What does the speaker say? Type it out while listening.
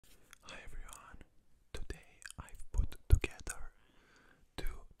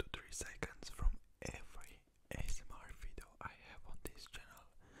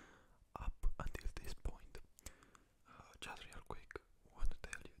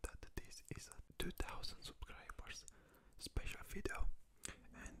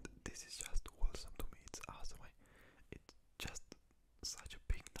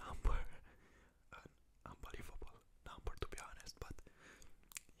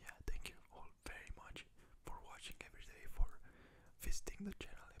visiting the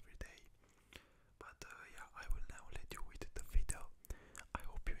channel every day. But yeah, I will now let you with the video. I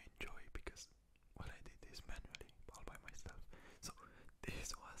hope you enjoy because well, I did this manually all by myself. So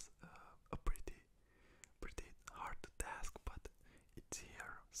this was a pretty hard task, but it's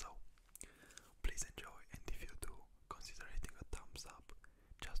here. So please enjoy, and if you do, consider hitting a thumbs up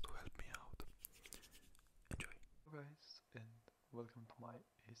just to help me out. Enjoy. Hello guys, and welcome to my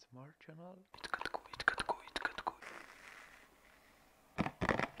ASMR channel. It could go.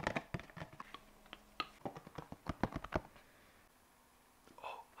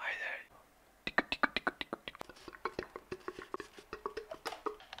 Oh, hi there.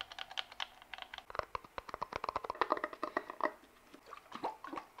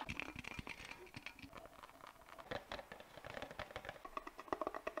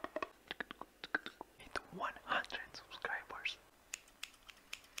 Hit 100 subscribers.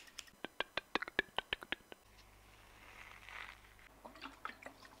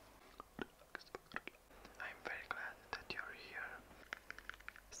 I'm very glad that you're here.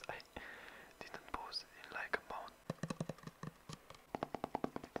 I didn't post in like a month.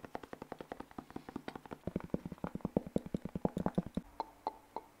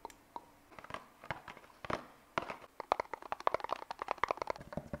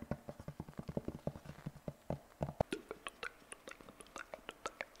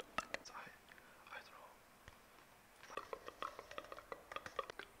 So I don't know.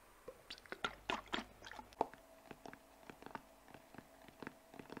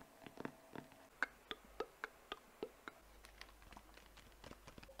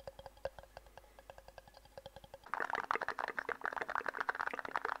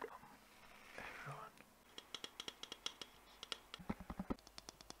 Everyone.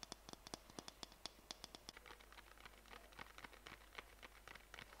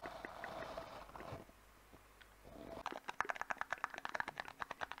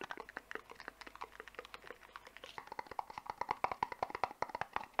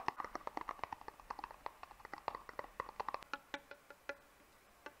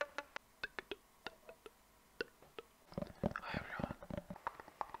 Hi everyone.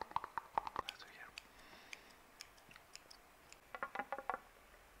 Glad to hear.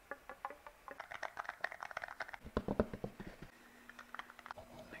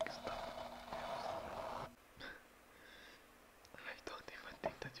 Next up, I don't even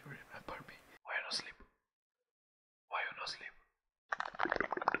think that you remember me. Why you not sleep? Why you not sleep?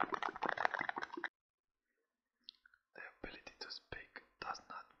 The ability to speak does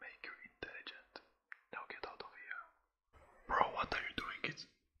not make you intelligent. Now get out of here. Bro, what are you doing?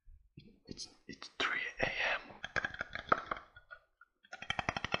 It's 3 a.m.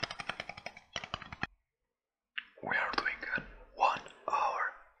 We are doing a 1 hour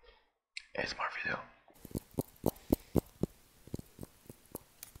ASMR video.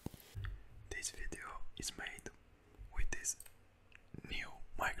 This video is made with this new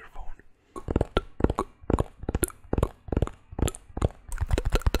microphone.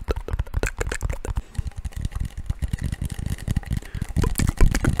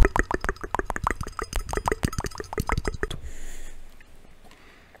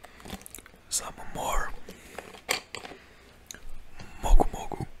 Some more Mogu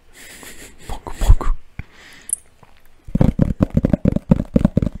Mogu. Mogu Mogu.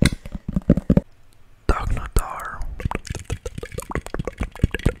 Dagnatar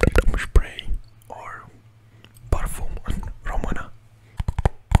spray or parfum Romana.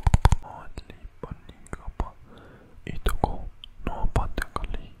 Odli paningapa itoko no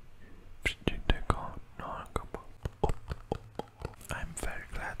patekali priteka nagapa. I'm very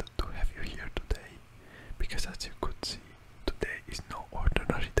glad to have you here today, because as you could see, today is no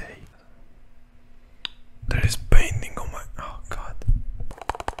ordinary day. There is painting on my... oh god.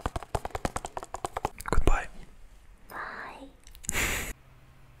 Goodbye. Bye.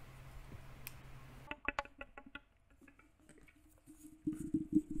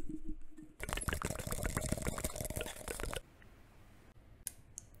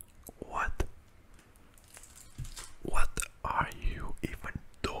 What are you even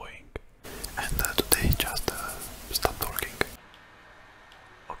doing? And today just stop talking.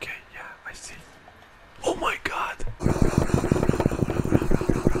 Okay, yeah, I see. Oh my god!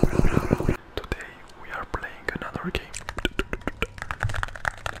 Today we are playing another game.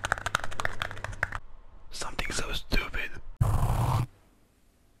 Something so stupid.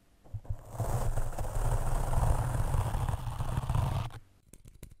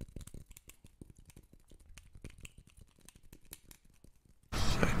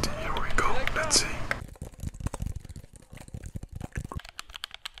 And here we go, let's see.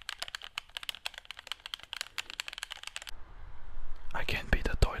 I can't beat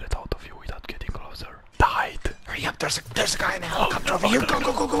the toilet out of you without getting closer. Died! Hurry up, there's a guy in a helicopter over here. Go,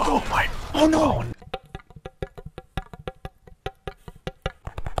 go, go, go, go. Oh my. Oh no!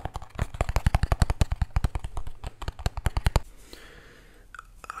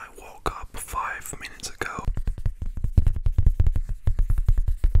 I woke up 5 minutes ago.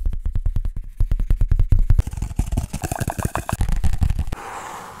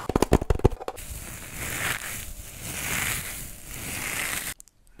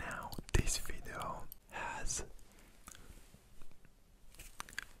 Now this video has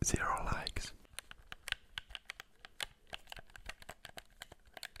 0 likes.